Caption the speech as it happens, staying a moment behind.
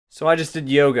So I just did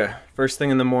yoga first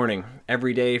thing in the morning,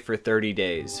 every day for 30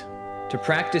 days. To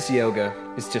practice yoga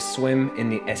is to swim in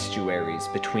the estuaries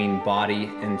between body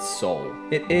and soul.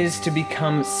 It is to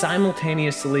become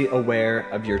simultaneously aware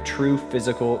of your true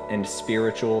physical and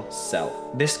spiritual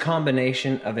self. This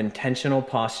combination of intentional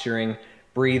posturing,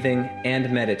 breathing,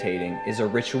 and meditating is a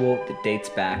ritual that dates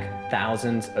back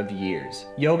thousands of years.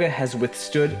 Yoga has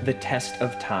withstood the test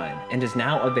of time and is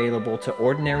now available to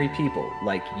ordinary people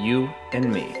like you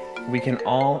and me. We can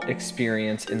all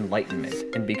experience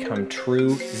enlightenment and become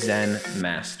true Zen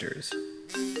masters.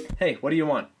 Hey, what do you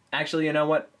want? Actually, you know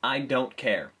what? I don't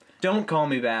care. Don't call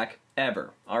me back,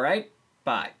 ever, alright?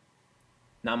 Bye.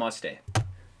 Namaste.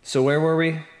 So where were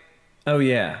we? Oh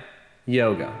yeah,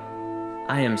 yoga.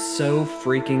 I am so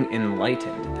freaking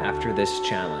enlightened after this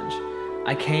challenge.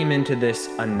 I came into this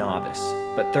a novice,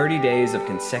 but 30 days of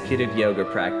consecutive yoga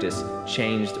practice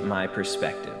changed my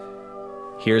perspective.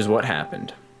 Here's what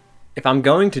happened. If I'm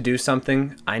going to do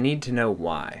something, I need to know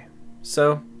why.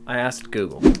 So I asked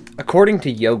Google. According to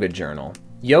Yoga Journal,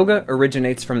 yoga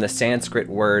originates from the Sanskrit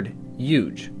word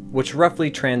yuj, which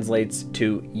roughly translates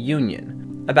to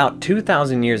union. About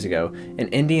 2,000 years ago, an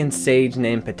Indian sage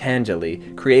named Patanjali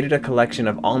created a collection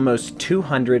of almost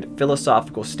 200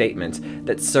 philosophical statements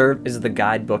that serve as the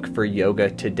guidebook for yoga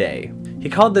today. He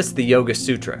called this the Yoga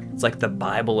Sutra. It's like the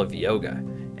Bible of yoga,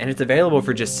 and it's available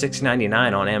for just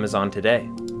 $6.99 on Amazon today.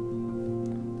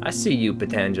 I see you,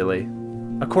 Patanjali.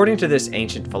 According to this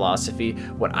ancient philosophy,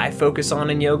 what I focus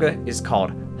on in yoga is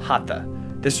called hatha.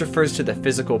 This refers to the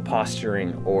physical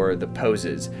posturing or the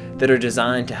poses that are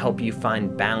designed to help you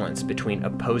find balance between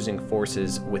opposing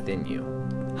forces within you.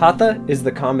 Hatha is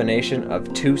the combination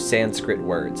of two Sanskrit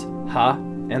words, ha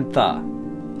and tha,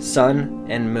 sun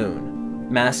and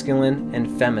moon, masculine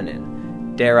and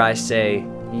feminine, dare I say,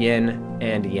 yin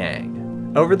and yang.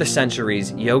 Over the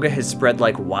centuries, yoga has spread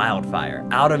like wildfire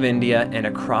out of India and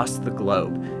across the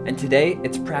globe, and today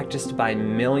it's practiced by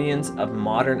millions of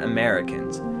modern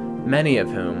Americans, many of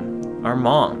whom are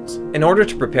moms. In order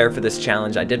to prepare for this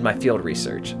challenge, I did my field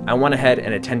research. I went ahead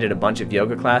and attended a bunch of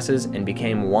yoga classes and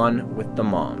became one with the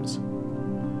moms.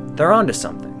 They're onto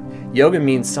something. Yoga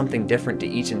means something different to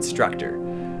each instructor,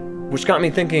 which got me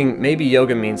thinking maybe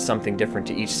yoga means something different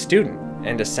to each student,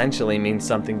 and essentially means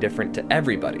something different to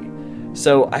everybody.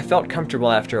 So I felt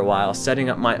comfortable after a while setting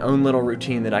up my own little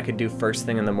routine that I could do first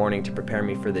thing in the morning to prepare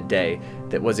me for the day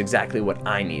that was exactly what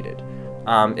I needed.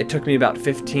 It took me about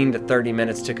 15 to 30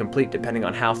 minutes to complete depending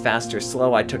on how fast or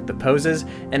slow I took the poses,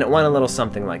 and it went a little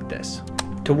something like this.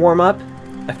 To warm up,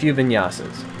 a few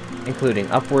vinyasas, including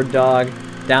upward dog,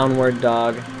 downward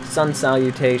dog, sun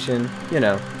salutation, you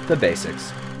know, the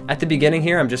basics. At the beginning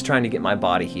here, I'm just trying to get my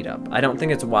body heat up. I don't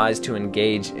think it's wise to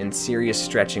engage in serious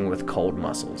stretching with cold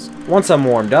muscles. Once I'm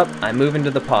warmed up, I move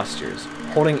into the postures,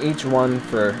 holding each one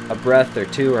for a breath or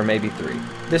two or maybe three.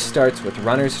 This starts with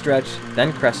runner's stretch,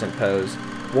 then crescent pose,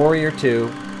 warrior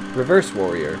two, reverse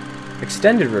warrior,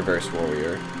 extended reverse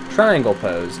warrior, triangle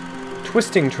pose,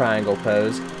 twisting triangle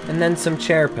pose, and then some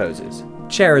chair poses.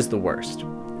 Chair is the worst.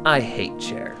 I hate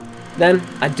chair. Then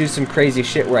I'd do some crazy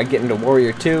shit where I get into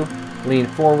warrior two, lean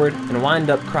forward, and wind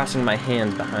up crossing my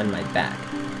hands behind my back.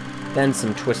 Then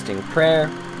some twisting prayer,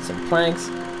 some planks,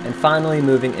 and finally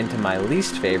moving into my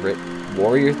least favorite,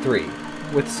 warrior three,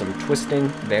 with some twisting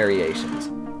variations.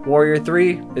 Warrior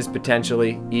three is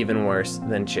potentially even worse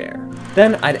than chair.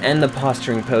 Then I'd end the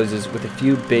posturing poses with a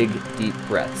few big, deep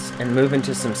breaths and move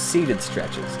into some seated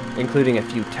stretches, including a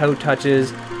few toe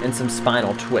touches and some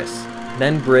spinal twists.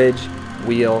 Then bridge,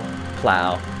 wheel,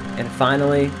 plow, and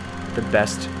finally, the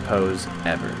best pose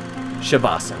ever,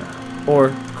 Savasana, or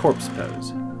corpse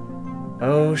pose.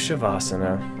 Oh,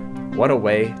 Savasana, what a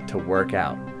way to work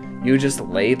out. You just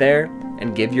lay there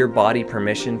and give your body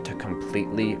permission to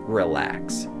completely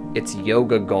relax. It's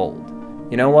yoga gold.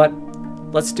 You know what?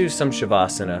 Let's do some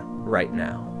Savasana right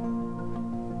now.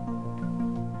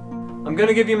 I'm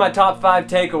gonna give you my top 5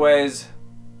 takeaways,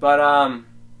 but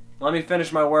let me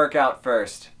finish my workout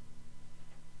first.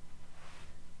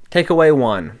 Takeaway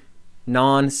 1.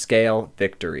 Non-scale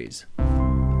victories.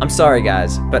 I'm sorry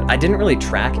guys, but I didn't really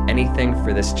track anything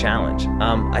for this challenge.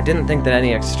 I didn't think that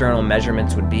any external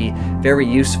measurements would be very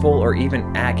useful or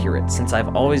even accurate, since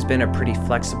I've always been a pretty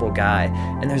flexible guy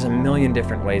and there's a million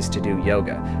different ways to do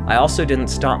yoga. I also didn't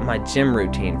stop my gym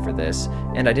routine for this,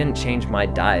 and I didn't change my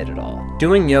diet at all.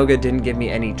 Doing yoga didn't give me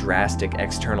any drastic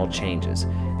external changes,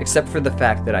 except for the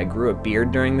fact that I grew a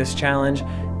beard during this challenge,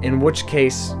 in which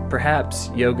case, perhaps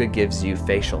yoga gives you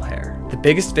facial hair. The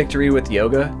biggest victory with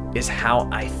yoga is how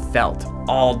I felt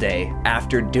all day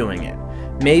after doing it.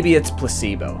 Maybe it's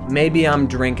placebo, maybe I'm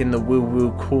drinking the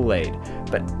woo-woo Kool-Aid,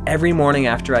 but every morning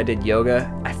after I did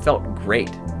yoga, I felt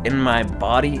great in my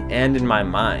body and in my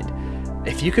mind.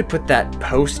 If you could put that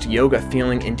post-yoga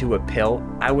feeling into a pill,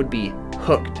 I would be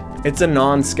hooked. It's a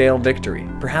non-scale victory,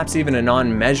 perhaps even a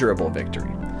non-measurable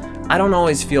victory. I don't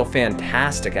always feel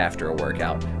fantastic after a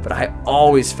workout, but I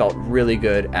always felt really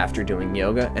good after doing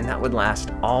yoga, and that would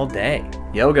last all day.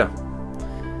 Yoga.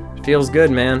 Feels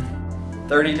good, man.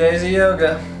 30 days of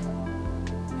yoga.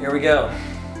 Here we go.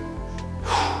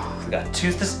 We got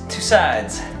two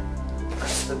sides.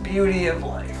 That's the beauty of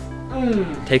life.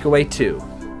 Takeaway 2.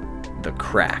 The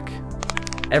crack.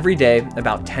 Every day,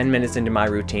 about 10 minutes into my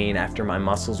routine after my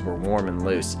muscles were warm and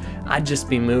loose, I'd just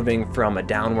be moving from a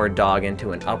downward dog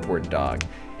into an upward dog,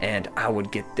 and I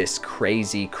would get this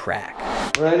crazy crack.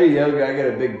 When I do yoga, I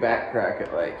get a big back crack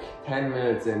at like 10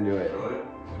 minutes into it.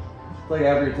 It's like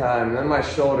every time, then my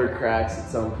shoulder cracks at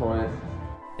some point.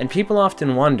 And people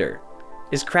often wonder,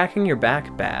 is cracking your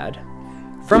back bad?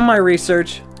 From my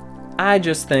research, I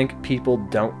just think people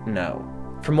don't know.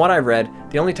 From what I've read,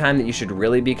 the only time that you should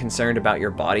really be concerned about your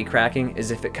body cracking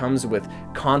is if it comes with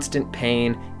constant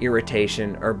pain,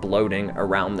 irritation, or bloating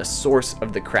around the source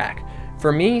of the crack.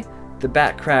 For me, the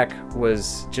back crack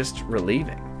was just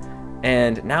relieving.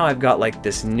 And now I've got like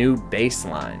this new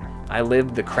baseline. I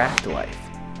live the cracked life.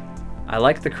 I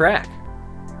like the crack.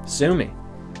 Sue me.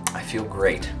 I feel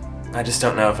great. I just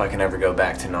don't know if I can ever go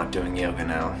back to not doing yoga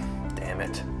now. Damn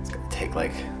it. It's gonna take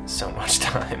like so much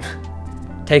time.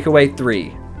 Takeaway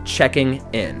 3, checking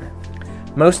in.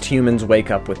 Most humans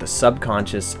wake up with a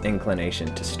subconscious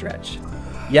inclination to stretch.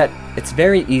 Yet, it's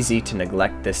very easy to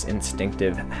neglect this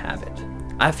instinctive habit.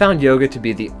 I found yoga to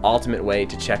be the ultimate way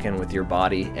to check in with your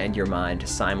body and your mind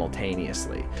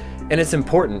simultaneously. And it's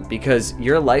important because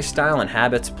your lifestyle and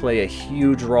habits play a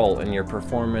huge role in your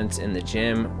performance in the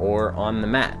gym or on the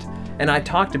mat. And I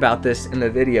talked about this in the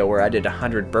video where I did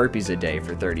 100 burpees a day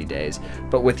for 30 days,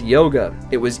 but with yoga,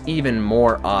 it was even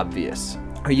more obvious.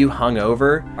 Are you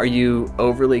hungover? Are you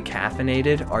overly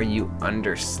caffeinated? Are you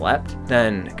underslept?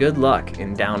 Then good luck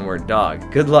in downward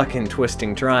dog. Good luck in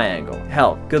twisting triangle.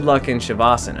 Hell, good luck in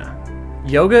Savasana.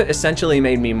 Yoga essentially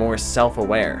made me more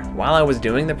self-aware while I was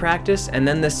doing the practice, and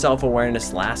then this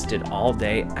self-awareness lasted all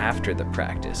day after the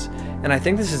practice. And I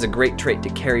think this is a great trait to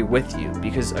carry with you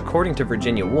because according to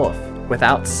Virginia Woolf,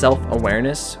 without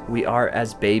self-awareness, we are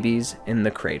as babies in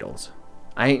the cradles.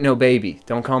 I ain't no baby,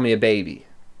 don't call me a baby.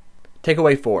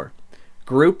 Takeaway 4,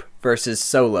 group versus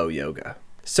solo yoga.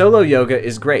 Solo yoga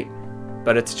is great,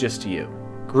 but it's just you.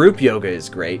 Group yoga is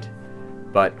great,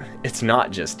 but it's not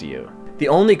just you. The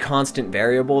only constant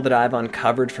variable that I've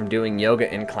uncovered from doing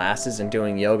yoga in classes and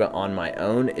doing yoga on my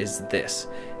own is this.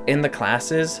 In the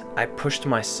classes, I pushed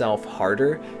myself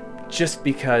harder just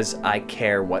because I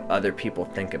care what other people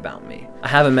think about me. I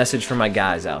have a message for my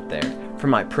guys out there, for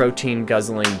my protein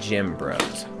guzzling gym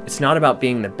bros. It's not about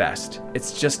being the best,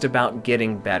 it's just about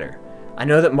getting better. I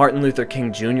know that Martin Luther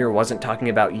King Jr. wasn't talking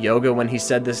about yoga when he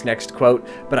said this next quote,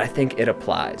 but I think it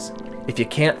applies. If you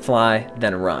can't fly,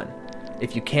 then run.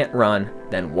 If you can't run,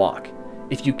 then walk.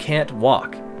 If you can't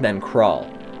walk, then crawl.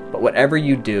 But whatever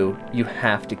you do, you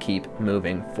have to keep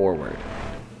moving forward.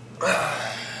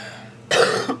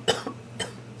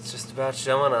 It's just about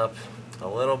showing up. A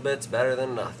little bit's better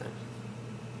than nothing,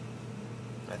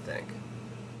 I think.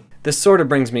 This sort of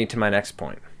brings me to my next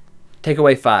point.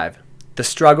 Takeaway 5. The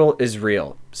struggle is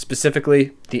real,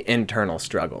 specifically the internal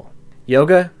struggle.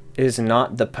 Yoga is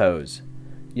not the pose.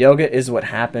 Yoga is what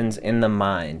happens in the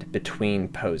mind between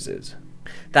poses.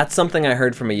 That's something I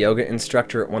heard from a yoga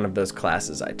instructor at one of those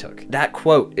classes I took. That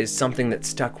quote is something that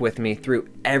stuck with me through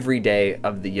every day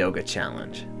of the yoga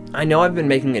challenge. I know I've been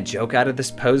making a joke out of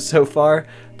this pose so far,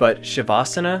 but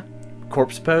Savasana,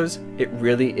 corpse pose, it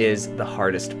really is the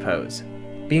hardest pose.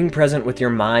 Being present with your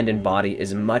mind and body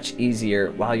is much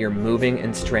easier while you're moving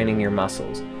and straining your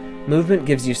muscles. Movement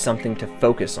gives you something to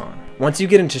focus on. Once you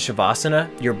get into Savasana,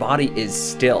 your body is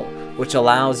still, which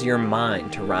allows your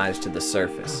mind to rise to the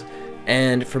surface.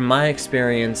 And from my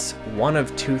experience, one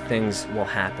of two things will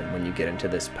happen when you get into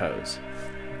this pose.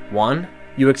 1,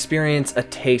 you experience a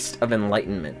taste of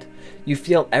enlightenment. You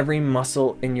feel every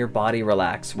muscle in your body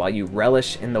relax while you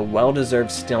relish in the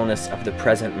well-deserved stillness of the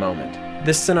present moment.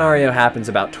 This scenario happens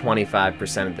about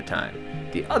 25% of the time.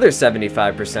 The other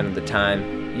 75% of the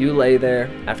time, you lay there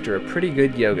after a pretty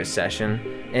good yoga session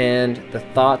and the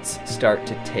thoughts start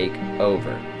to take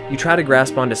over. You try to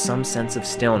grasp onto some sense of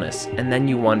stillness and then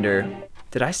you wonder,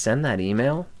 did I send that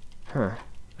email? I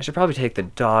should probably take the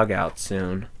dog out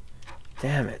soon.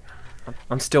 Damn it.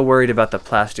 I'm still worried about the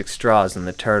plastic straws and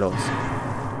the turtles.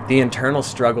 The internal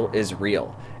struggle is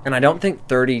real, And I don't think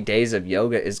 30 days of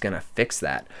yoga is gonna fix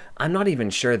that. I'm not even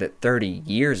sure that 30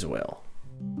 years will.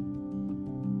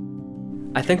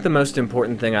 I think the most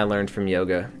important thing I learned from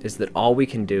yoga is that all we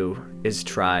can do is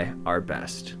try our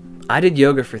best. I did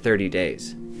yoga for 30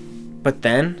 days, but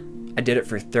then I did it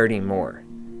for 30 more.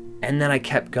 And then I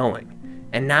kept going.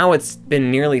 And now it's been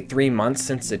nearly 3 months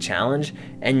since the challenge,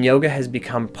 and yoga has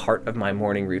become part of my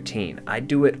morning routine. I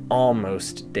do it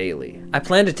almost daily. I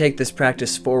plan to take this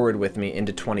practice forward with me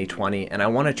into 2020, and I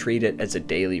want to treat it as a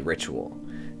daily ritual.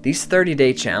 These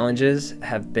 30-day challenges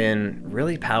have been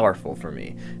really powerful for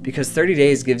me because 30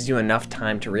 days gives you enough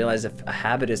time to realize if a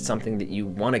habit is something that you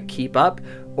want to keep up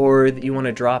or that you want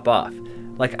to drop off.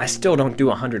 Like, I still don't do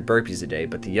 100 burpees a day,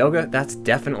 but the yoga, that's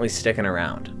definitely sticking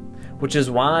around. Which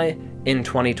is why in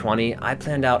 2020, I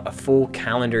planned out a full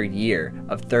calendar year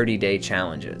of 30-day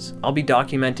challenges. I'll be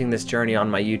documenting this journey on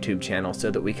my YouTube channel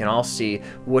so that we can all see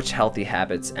which healthy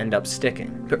habits end up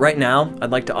sticking. But right now,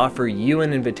 I'd like to offer you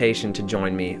an invitation to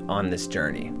join me on this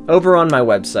journey. Over on my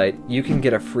website, you can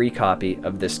get a free copy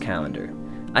of this calendar.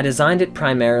 I designed it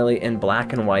primarily in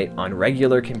black and white on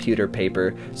regular computer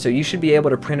paper, so you should be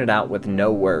able to print it out with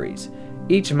no worries.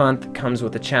 Each month comes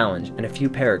with a challenge and a few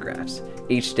paragraphs.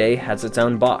 Each day has its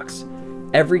own box.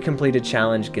 Every completed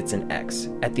challenge gets an X.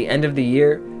 At the end of the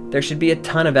year, there should be a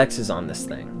ton of X's on this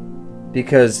thing.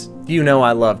 Because you know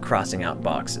I love crossing out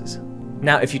boxes.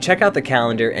 Now, if you check out the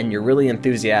calendar and you're really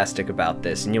enthusiastic about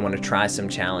this and you want to try some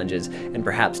challenges and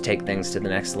perhaps take things to the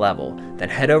next level, then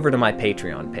head over to my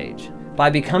Patreon page. By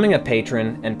becoming a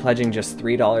patron and pledging just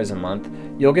 $3 a month,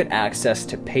 you'll get access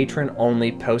to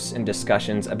patron-only posts and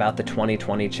discussions about the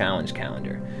 2020 challenge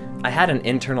calendar. I had an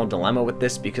internal dilemma with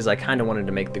this because I kind of wanted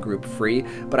to make the group free,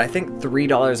 but I think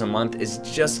 $3 a month is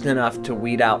just enough to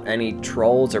weed out any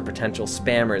trolls or potential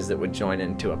spammers that would join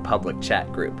into a public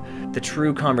chat group. The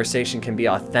true conversation can be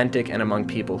authentic and among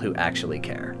people who actually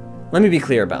care. Let me be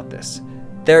clear about this.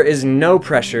 There is no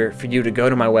pressure for you to go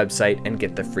to my website and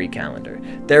get the free calendar.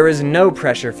 There is no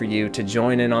pressure for you to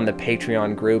join in on the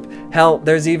Patreon group. Hell,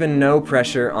 there's even no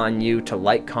pressure on you to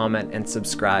like, comment, and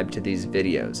subscribe to these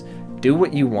videos. Do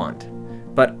what you want.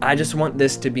 But I just want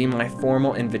this to be my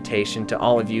formal invitation to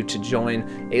all of you to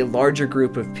join a larger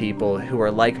group of people who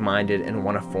are like-minded and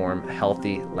want to form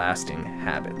healthy, lasting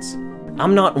habits.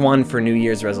 I'm not one for New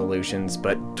Year's resolutions,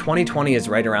 but 2020 is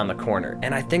right around the corner,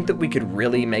 and I think that we could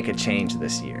really make a change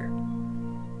this year.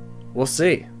 We'll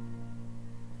see.